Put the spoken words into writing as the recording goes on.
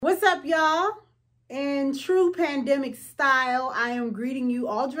y'all. In true pandemic style, I am greeting you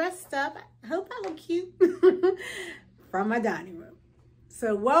all dressed up. I hope I look cute from my dining room.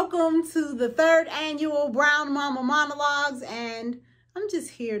 So welcome to the 3rd annual Brown Mama Monologues, and I'm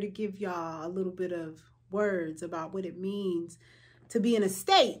just here to give y'all a little bit of words about what it means to be in a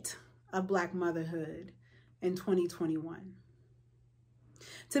state of Black motherhood in 2021.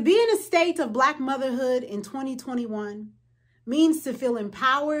 To be in a state of Black motherhood in 2021 means to feel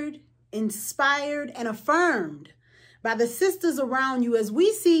empowered, inspired, and affirmed by the sisters around you as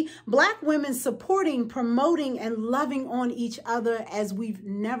we see Black women supporting, promoting, and loving on each other as we've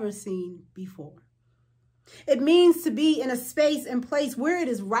never seen before. It means to be in a space and place where it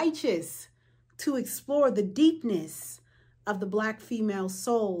is righteous to explore the deepness of the Black female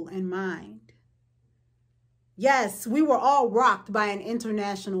soul and mind. Yes, we were all rocked by an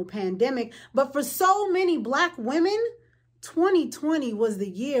international pandemic, but for so many Black women, 2020 was the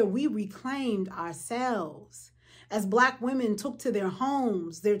year we reclaimed ourselves as Black women took to their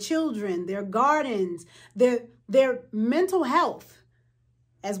homes, their children, their gardens, their mental health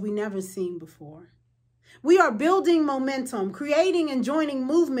as we never seen before. We are building momentum, creating and joining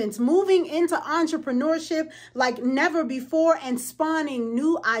movements, moving into entrepreneurship like never before, and spawning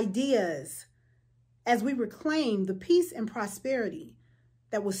new ideas as we reclaim the peace and prosperity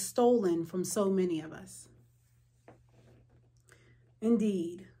that was stolen from so many of us.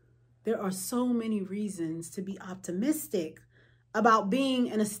 Indeed, there are so many reasons to be optimistic about being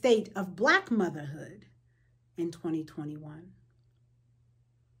in a state of Black motherhood in 2021.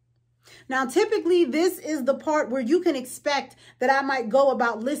 Now, typically, this is the part where you can expect that I might go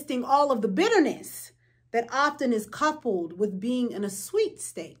about listing all of the bitterness that often is coupled with being in a sweet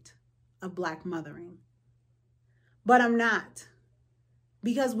state of Black mothering. But I'm not,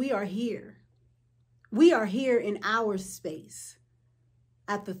 because we are here. We are here in our space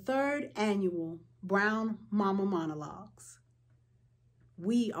at the 3rd annual Brown Mama Monologues.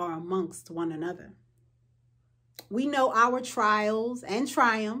 We are amongst one another. We know our trials and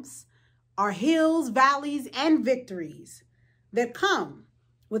triumphs, our hills, valleys, and victories that come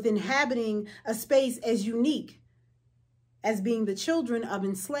with inhabiting a space as unique as being the children of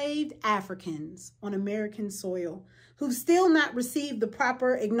enslaved Africans on American soil who've still not received the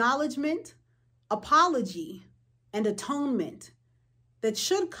proper acknowledgement, apology, and atonement that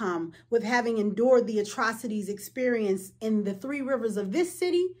should come with having endured the atrocities experienced in the 3 rivers of this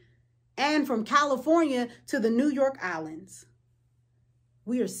city and from California to the New York Islands.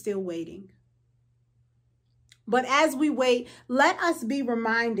 We are still waiting. But as we wait, let us be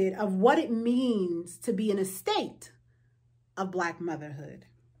reminded of what it means to be in a state of Black motherhood.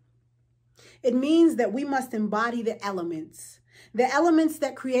 It means that we must embody the elements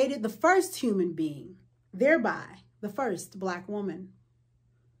that created the first human being, thereby the first Black woman.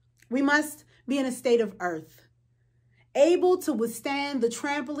 We must be in a state of earth, able to withstand the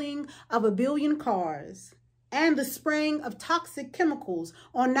trampling of 1 billion cars and the spraying of toxic chemicals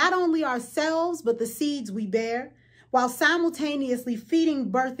on not only ourselves, but the seeds we bear, while simultaneously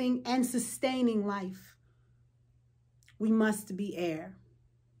feeding, birthing, and sustaining life. We must be air.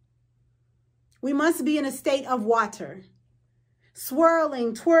 We must be in a state of water,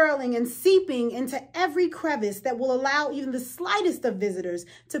 swirling, twirling, and seeping into every crevice that will allow even the slightest of visitors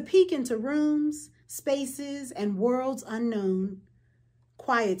to peek into rooms, spaces, and worlds unknown,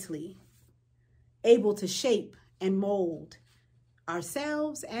 quietly, able to shape and mold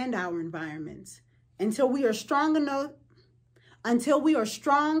ourselves and our environments until we are strong enough,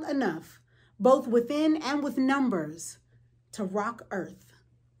 both within and with numbers, to rock Earth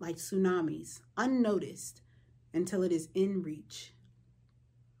like tsunamis, unnoticed, until it is in reach.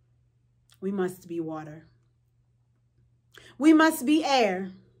 We must be water. We must be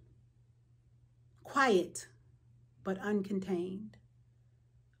air, quiet but uncontained,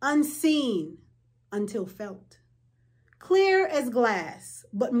 unseen until felt, clear as glass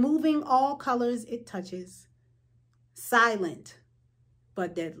but moving all colors it touches, silent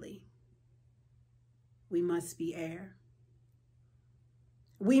but deadly. We must be air.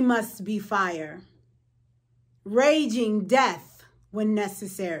 We must be fire, raging death when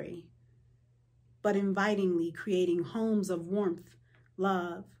necessary, but invitingly creating homes of warmth,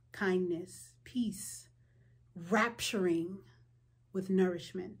 love, kindness, peace, rapturing with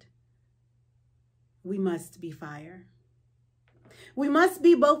nourishment. We must be fire. We must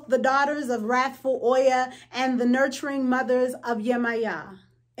be both the daughters of wrathful Oya and the nurturing mothers of Yemaya,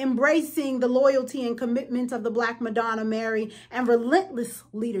 embracing the loyalty and commitment of the Black Madonna Mary and relentless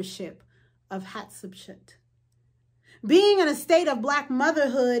leadership of Hatshepsut. Being in a state of Black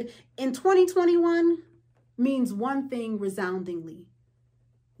motherhood in 2021 means one thing resoundingly: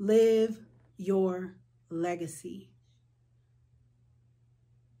 Live your legacy.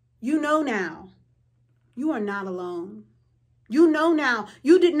 You know now, you are not alone. You know now,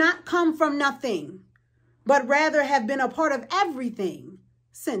 you did not come from nothing, but rather have been a part of everything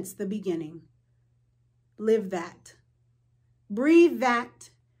since the beginning. Live that. Breathe that.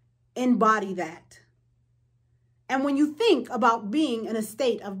 Embody that. And when you think about being in a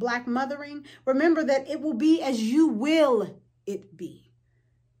state of Black mothering, remember that it will be as you will it be.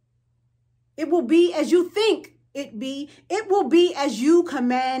 It will be as you think it be. It will be as you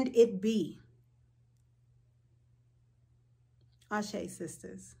command it be. Ashe,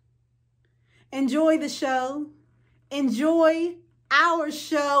 sisters. Enjoy the show. Enjoy our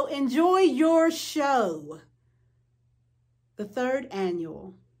show. Enjoy your show. The 3rd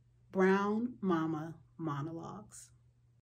annual Brown Mama Monologues.